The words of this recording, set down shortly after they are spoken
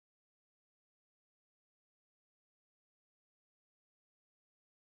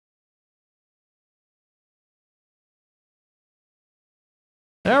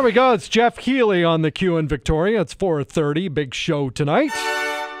There we go. It's Jeff Healy on the Q in Victoria. It's 4:30. Big show tonight.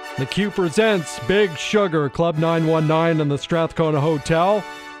 The Q presents Big Sugar, Club 919 in the Strathcona Hotel.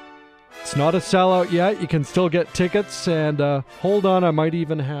 It's not a sellout yet. You can still get tickets. And hold on, I might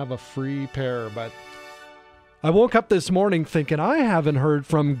even have a free pair. But I woke up this morning thinking I haven't heard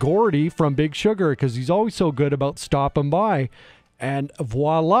from Gordie from Big Sugar because he's always so good about stopping by. And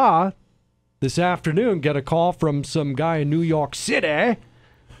voila, this afternoon, get a call from some guy in New York City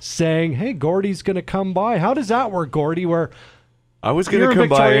saying, hey, Gordie's going to come by. How does that work, Gordie? Where I was going to come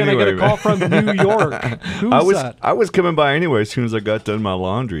by anyway. And I get a call from New York. Who's that? I was coming by anyway as soon as I got done my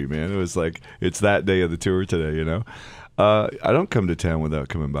laundry, man. It was like, it's that day of the tour today, you know. I don't come to town without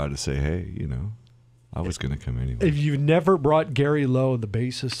coming by to say, hey, you know, I was going to come anyway. If you've never brought Garry Lowe, the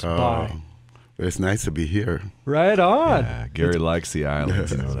bassist, by. It's nice to be here. Right on. Yeah, Garry likes the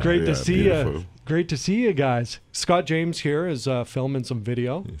island. You know that. Great to see you. Great to see you guys. Scott James here is filming some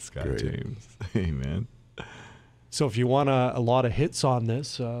video. Hey, Scott James. Hey, man. So if you want a lot of hits on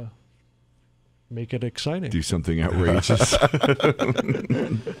this, make it exciting. Do something outrageous.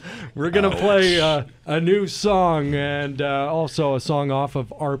 We're going to play a new song and also a song off of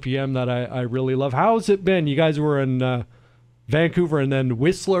RPM that I really love. How's it been? You guys were in Vancouver and then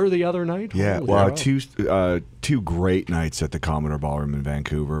Whistler the other night? Yeah, well, two great nights at the Commodore Ballroom in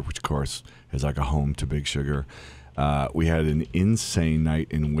Vancouver, which, of course, is like a home to Big Sugar. We had an insane night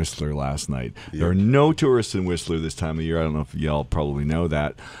in Whistler last night. Yep. There are no tourists in Whistler this time of year. I don't know if y'all probably know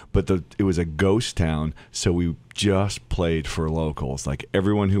that, but it was a ghost town, so we just played for locals. Like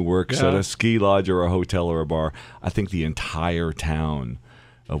everyone who works at a ski lodge or a hotel or a bar, I think the entire town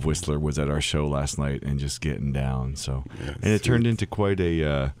of Whistler was at our show last night and just getting down. So, and it turned into quite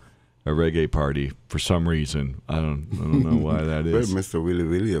a reggae party for some reason. I don't know why that is. Mr. Willie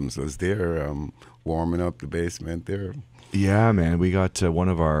Williams was there warming up the basement there. Yeah, man, we got one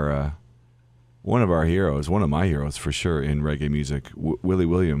of our heroes, one of my heroes for sure in reggae music, Willie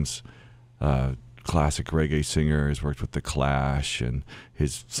Williams, classic reggae singer, has worked with The Clash, and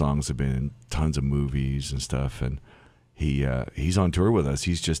his songs have been in tons of movies and stuff, and he's on tour with us.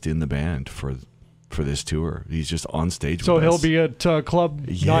 He's just in the band for this tour. He's just on stage with us. So he'll be at Club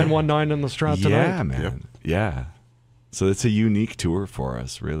 919 in the Strat tonight? Yeah, man. Yep. Yeah. So it's a unique tour for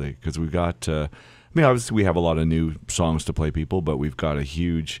us, really, because we've got, I mean, obviously we have a lot of new songs to play people, but we've got a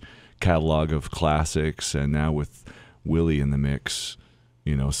huge catalog of classics, and now with Willie in the mix,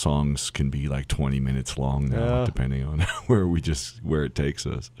 you know, songs can be like 20 minutes long now, depending on where it takes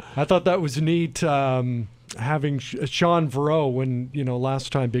us. I thought that was neat. Having Sean Varro when, you know,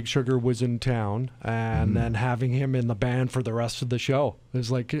 last time Big Sugar was in town, and then having him in the band for the rest of the show. It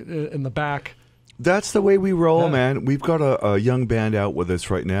was like in the back. That's the way we roll, man. We've got a young band out with us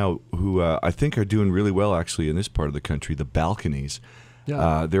right now who I think are doing really well, actually, in this part of the country, the Balconies.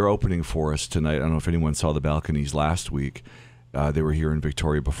 Yeah. They're opening for us tonight. I don't know if anyone saw the Balconies last week. They were here in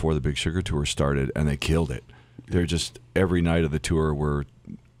Victoria before the Big Sugar tour started, and they killed it. They're just, every night of the tour, we're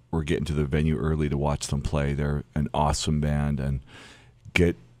getting to the venue early to watch them play. They're an awesome band, and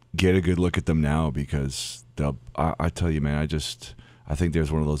get a good look at them now, because I tell you, man, I think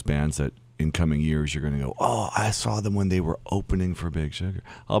there's one of those bands that in coming years you're going to go, oh, I saw them when they were opening for Big Sugar.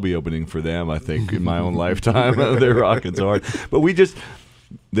 I'll be opening for them, I think, in my own lifetime. They're rocking so hard. But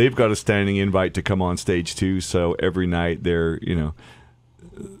they've got a standing invite to come on stage too, so every night they're, you know,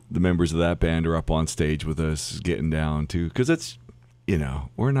 the members of that band are up on stage with us getting down too, because it's, you know,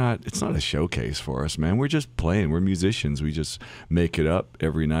 it's not a showcase for us, man. We're just playing. We're musicians. We just make it up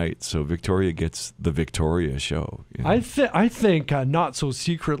every night. So Victoria gets the Victoria show. You know? I think not so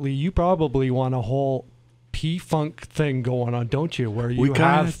secretly, you probably want a whole P-Funk thing going on, don't you? Where you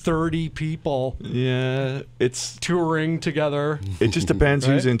have 30 people it's touring together. It just depends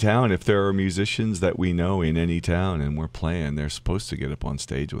who's in town. If there are musicians that we know in any town and we're playing, they're supposed to get up on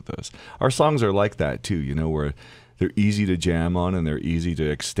stage with us. Our songs are like that too, you know, where they're easy to jam on and they're easy to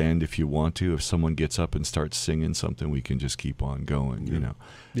extend if you want to. If someone gets up and starts singing something, we can just keep on going, you know.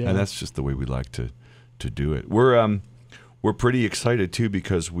 Yeah. And that's just the way we like to do it. We're pretty excited too,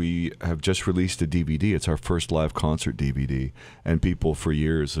 because we have just released a DVD. It's our first live concert DVD, and people for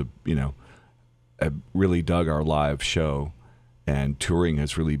years have, you know, have really dug our live show, and touring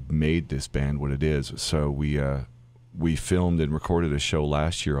has really made this band what it is. So we filmed and recorded a show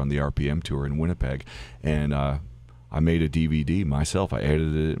last year on the RPM tour in Winnipeg, and I made a DVD myself. I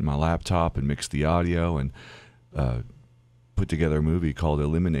edited it in my laptop and mixed the audio, and put together a movie called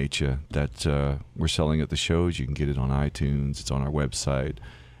Eliminate Ya that we're selling at the shows. You can get it on iTunes. It's on our website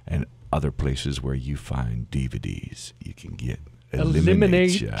and other places where you find DVDs. You can get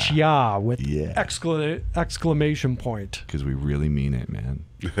Eliminate ya with Yeah. exclamation point. Because we really mean it, man.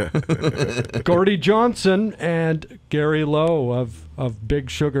 Gordie Johnson and Garry Lowe of Big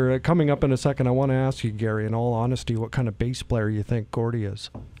Sugar. Coming up in a second, I want to ask you, Garry, in all honesty, what kind of bass player you think Gordie is?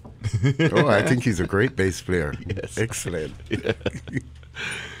 Oh, I think he's a great bass player. Yes. Excellent. There's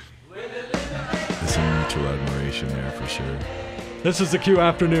some mutual admiration there for sure. This is the Q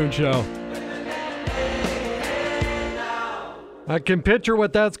Afternoon Show. I can picture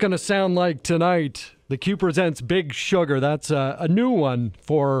what that's going to sound like tonight. The Q presents Big Sugar. That's a new one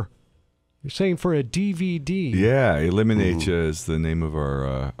for, you're saying for a DVD. Yeah, Eliminate Ya is the name of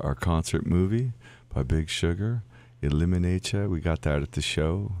our concert movie by Big Sugar. Eliminate Ya. We got that at the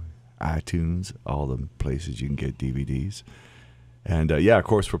show, iTunes, all the places you can get DVDs. And yeah, of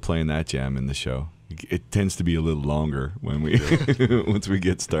course, we're playing that jam in the show. It tends to be a little longer when we once we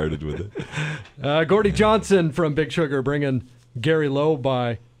get started with it. Gordie Johnson from Big Sugar bringing Garry Lowe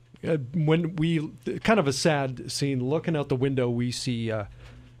by. When we, kind of a sad scene, looking out the window, we see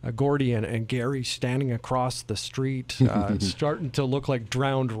Gordie and Garry standing across the street, starting to look like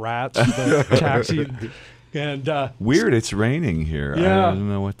drowned rats. The taxi. And weird, it's raining here. Yeah. I don't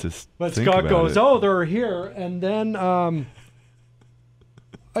know what to but think Scott about goes, it. "Oh, they're here." And then,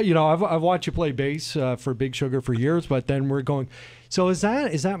 you know, I've watched you play bass for Big Sugar for years, but then we're going, so is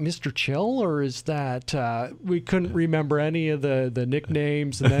that Mr. Chill, or is that we couldn't remember any of the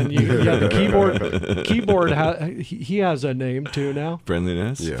nicknames? And then you got the keyboard. He has a name too now.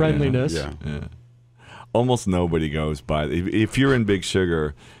 Friendliness. Yeah. Friendliness. Yeah. Yeah. Almost nobody goes by. If you're in Big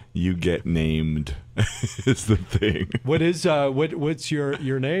Sugar, you get named. Is the thing. What's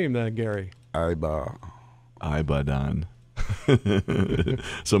your name then, Garry? Ibadan.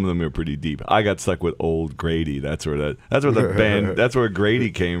 Some of them are pretty deep. I got stuck with Old Grady. That's where the band. That's where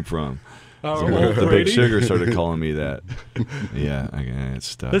Grady came from. Oh, The Big Sugar started calling me that. Yeah, I got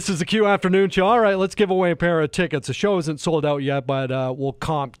stuck. This is the Q Afternoon Show. All right, let's give away a pair of tickets. The show isn't sold out yet, but we'll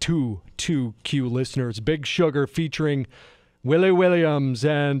comp two Q listeners. Big Sugar featuring Willie Williams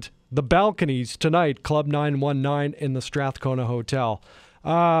and The Balconies tonight, Club 919 in the Strathcona Hotel.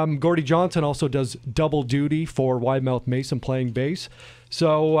 Gordie Johnson also does double duty for Wide Mouth Mason playing bass.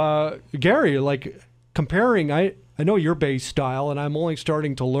 So, Garry, like comparing, I know your bass style, and I'm only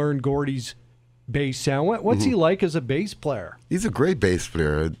starting to learn Gordie's bass sound. What's he like as a bass player? He's a great bass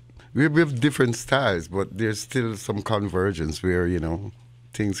player. We have different styles, but there's still some convergence where, you know,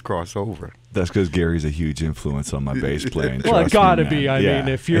 things cross over. That's because Gary's a huge influence on my bass playing. Well, it Trust got to me, be. man. I Yeah.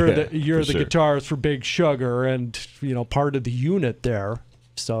 mean, if you're the For sure. guitarist for Big Sugar and, you know, part of the unit there,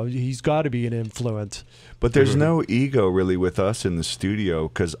 so he's got to be an influence. But there's no ego really with us in the studio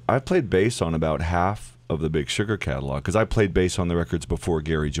because I played bass on about half of the Big Sugar catalog because I played bass on the records before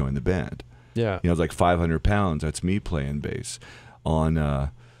Garry joined the band. Yeah. You know, it's like 500 pounds. That's me playing bass. On,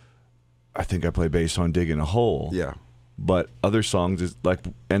 I think I play bass on Digging a Hole. Yeah. But other songs is like,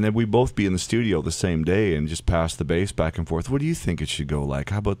 and then we both be in the studio the same day and just pass the bass back and forth. What do you think it should go like?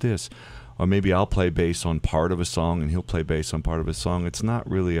 How about this? Or maybe I'll play bass on part of a song and he'll play bass on part of a song. It's not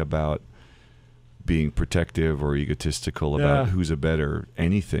really about being protective or egotistical about who's a better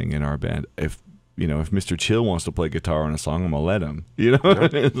anything in our band. If Mr. Chill wants to play guitar on a song, I'm gonna let him. You know,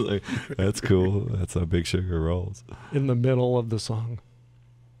 It's like, that's cool. That's how Big Sugar rolls. In the middle of the song.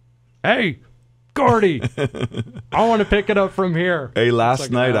 Hey, Gordie, I want to pick it up from here. Hey, last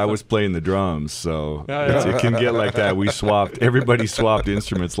like night I nothing. was playing the drums, so Yeah. it can get like that. Everybody swapped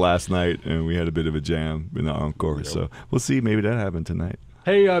instruments last night, and we had a bit of a jam in the encore. So we'll see. Maybe that happened tonight.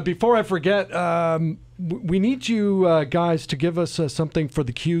 Hey, before I forget, we need you guys to give us something for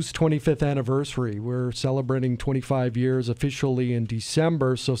the Q's 25th anniversary. We're celebrating 25 years officially in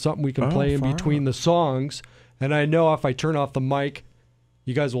December, so something we can play in far between the songs. And I know if I turn off the mic,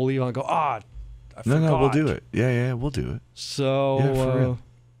 you guys will leave and go, I forgot. No, we'll do it. Yeah, we'll do it. So, Yeah, for real.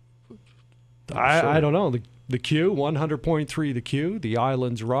 I don't know. The Q, 100.3 the Q, the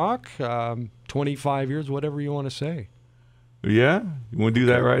Islands Rock, 25 years, whatever you want to say. Yeah, you want to do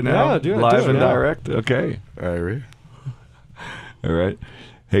that right now? Yeah, do it. Live do it, and yeah. direct. Okay. All right. All right.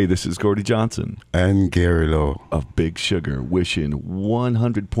 Hey, this is Gordie Johnson And Garry Lowe. of Big Sugar, wishing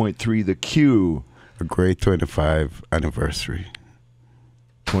 100.3 the Q. A great 25th anniversary.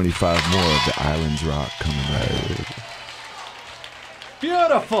 25 more of the Islands Rock coming right.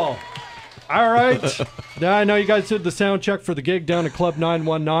 Beautiful. All right. Now, I know you guys did the sound check for the gig down at Club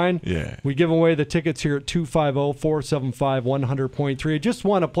 919. Yeah. We give away the tickets here at 250-475-100.3. I just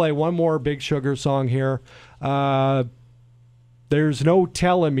want to play one more Big Sugar song here. There's No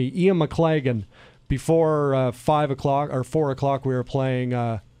Telling Me. Ian McLagan. Before 5 o'clock or 4 o'clock, we were playing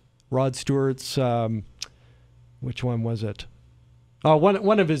Rod Stewart's, which one was it?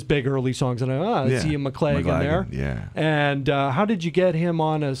 One of his big early songs, and it's Ian McLagan there. Yeah. And how did you get him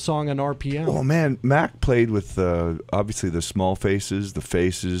on a song on RPM? Oh man, Mac played with obviously the Small Faces, the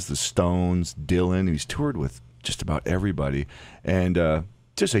Faces, the Stones, Dylan. He's toured with just about everybody, and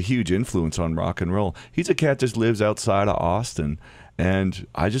just a huge influence on rock and roll. He's a cat just lives outside of Austin, and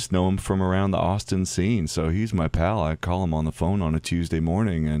I just know him from around the Austin scene. So he's my pal. I call him on the phone on a Tuesday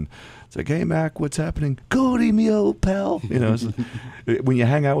morning, and it's like, "Hey Mac, what's happening?" "Gordie, me old pal." You know, when you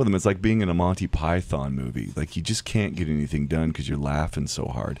hang out with him, it's like being in a Monty Python movie. Like you just can't get anything done because you're laughing so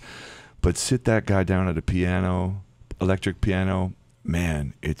hard. But sit that guy down at a piano, electric piano,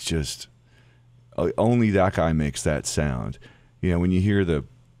 man, it's just only that guy makes that sound. You know, when you hear the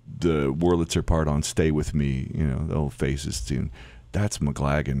Wurlitzer part on "Stay With Me," you know, the old Faces tune, that's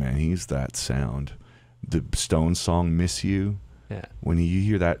McLagan, man. He's that sound. The Stones song "Miss You," when you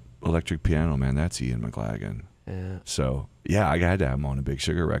hear that electric piano, man, that's Ian McLagan. Yeah. So yeah, I had to have him on a Big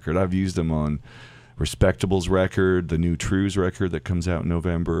Sugar record. I've used him on Respectable's record, the new Trues record that comes out in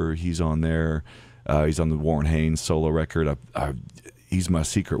November. He's on there. He's on the Warren Haynes solo record. He's my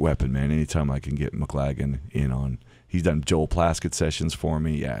secret weapon, man. Anytime I can get McLagan in on. He's done Joel Plaskett sessions for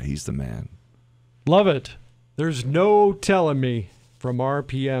me. Yeah, he's the man. Love it. There's no telling me from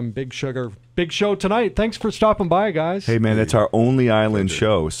RPM. Big Sugar. Big show tonight. Thanks for stopping by, guys. Hey, man, it's our only island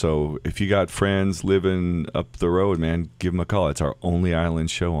show. So if you got friends living up the road, man, give them a call. It's our only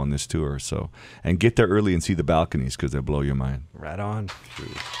island show on this tour. So, and get there early and see the balconies because they'll blow your mind. Right on.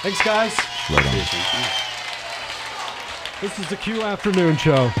 Thanks, guys. Right on. This is the Q Afternoon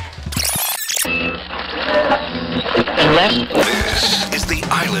Show. This is the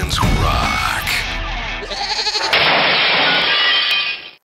Island's Rock.